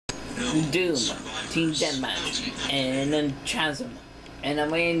Doom, Team Deathmatch, and then CHASM. And I'm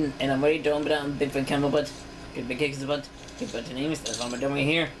waiting to open up Big Fat Camel Butt, Good Big Kicks Butt, Good Butt Names. That's what I'm doing right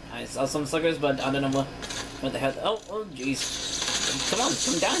here. I saw some suckers, but I don't know what the hell. Oh, jeez. Come on,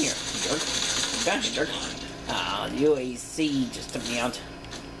 come down here, jerk. Come down here, jerk. Ah, UAC just took me out.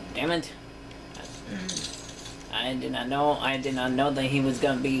 Damn it. I did not know that he was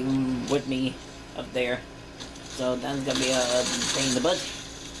gonna be with me up there. So that's gonna be a pain in the butt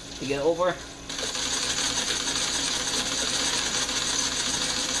to get over.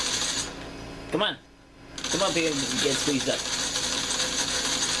 Come on. Come up here and get squeezed up.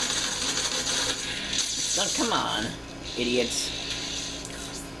 No, come on, idiots.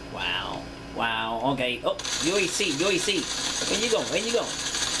 Wow. Wow, okay. Oh, UAC. Where you going? Where you going?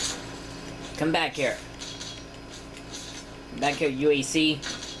 Come back here. Come back here, UAC.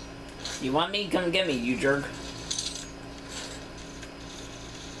 You want me? Come get me, you jerk.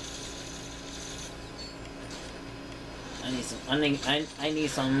 I need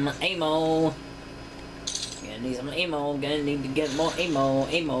some ammo. I need some ammo. Gonna need to get more ammo.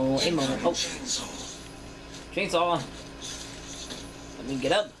 Oh, chainsaw. Let me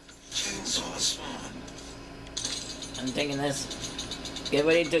get up. Chainsaw spawn. I'm taking this. Get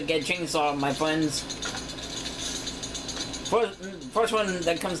ready to get chainsaw, my friends. First one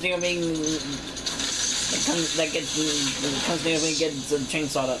that comes near me, comes near me gets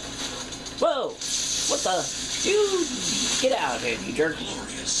chainsawed up. Whoa! What the? You get out of here, you jerk!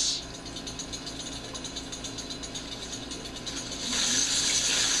 Glorious.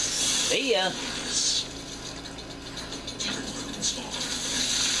 See ya.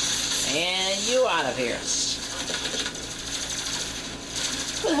 And you out of here.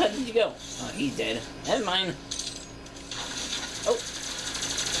 Where the hell did you go? Oh, he's dead. Never mind. Oh.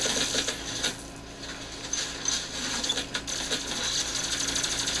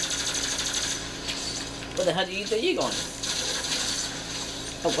 Where the hell do you think you're going?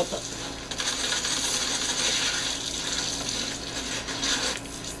 Oh, what the?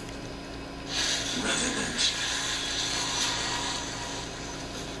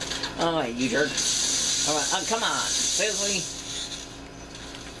 Alright, you jerk. Alright, oh, come on. Seriously?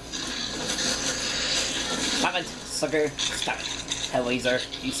 Stop it, sucker. Stop it. Hellraiser,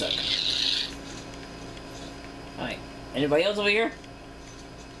 you suck. Alright. Anybody else over here?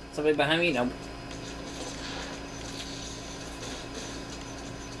 Somebody behind me? Nope.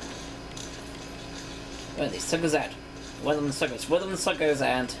 Where are these suckers at? Where are them suckers? Where are them suckers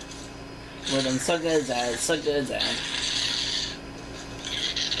at? Where are them suckers at? Suckers at?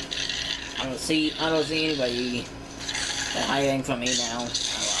 I don't see anybody. They're hiding from me now. Oh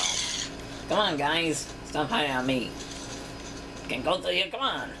well. Come on, guys. Stop hiding on me. Can't go through here. Come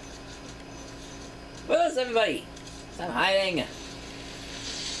on. Where's everybody? Stop hiding.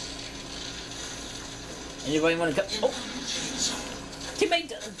 Anybody want to come? Oh.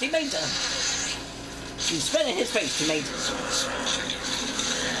 Teammate. He's spitting his face, teammate.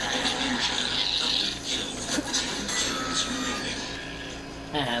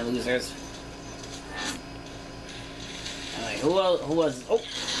 Ah, losers. Alright, who was... Oh!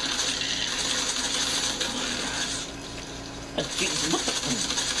 Jeez, what the...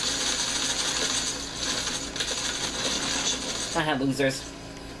 Ah, losers.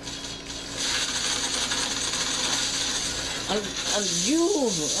 You...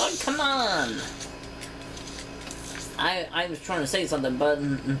 Oh, come on! I was trying to say something, but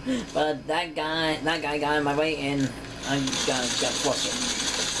that guy got in my way and I got flustered.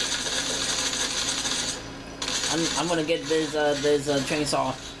 I'm gonna get this chainsaw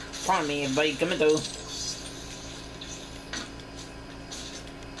in front of me. Everybody coming through.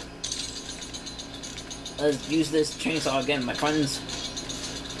 Let's use this chainsaw again, my friends.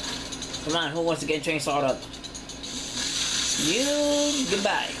 Come on, who wants to get chainsawed up? You,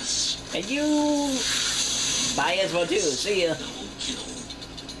 goodbye. And you, bye as well too. See ya.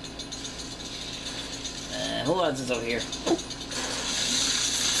 Who else is over here?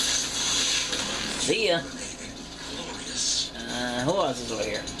 See ya. Who else is over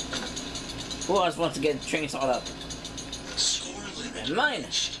here? Who else wants to get chainsawed up? And mine.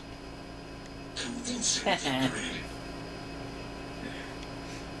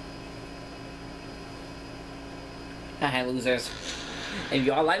 Haha, losers. If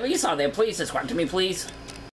y'all like what you saw there, please subscribe to me, please.